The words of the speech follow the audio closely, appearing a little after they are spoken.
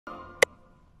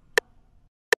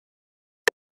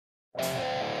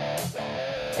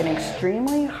an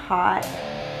extremely hot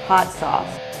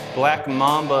sauce. Black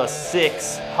Mamba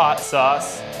 6 hot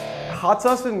sauce. Hot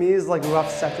sauce for me is like rough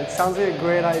sex. It sounds like a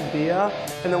great idea,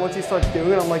 and then once you start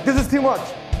doing it, I'm like, this is too much.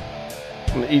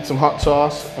 I'm gonna eat some hot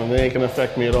sauce, and it ain't gonna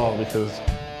affect me at all because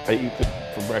I eat this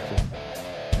for breakfast.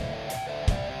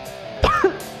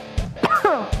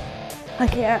 I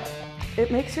can't.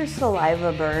 It makes your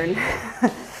saliva burn.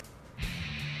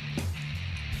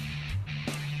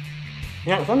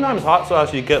 Yeah, sometimes hot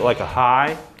sauce you get like a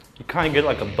high, you kind of get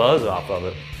like a buzz off of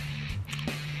it.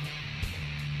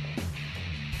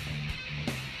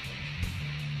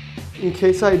 In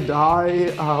case I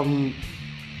die,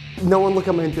 no one look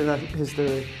at my internet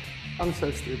history. I'm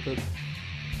so stupid.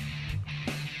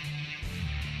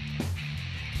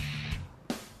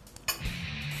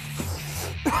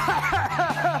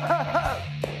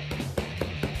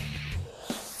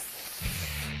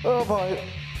 Oh boy.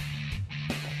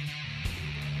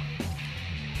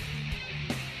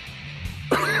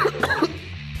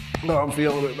 No, I'm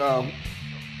feeling it now.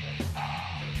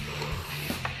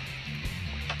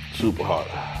 Super hot.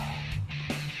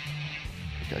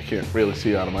 I can't really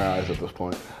see out of my eyes at this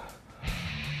point.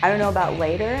 I don't know about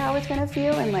later how it's gonna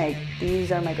feel, and like,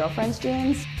 these are my girlfriend's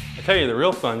jeans. I tell you, the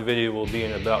real fun video will be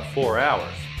in about 4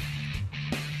 hours.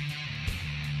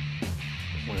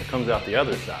 When it comes out the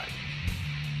other side.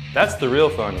 That's the real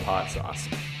fun of hot sauce.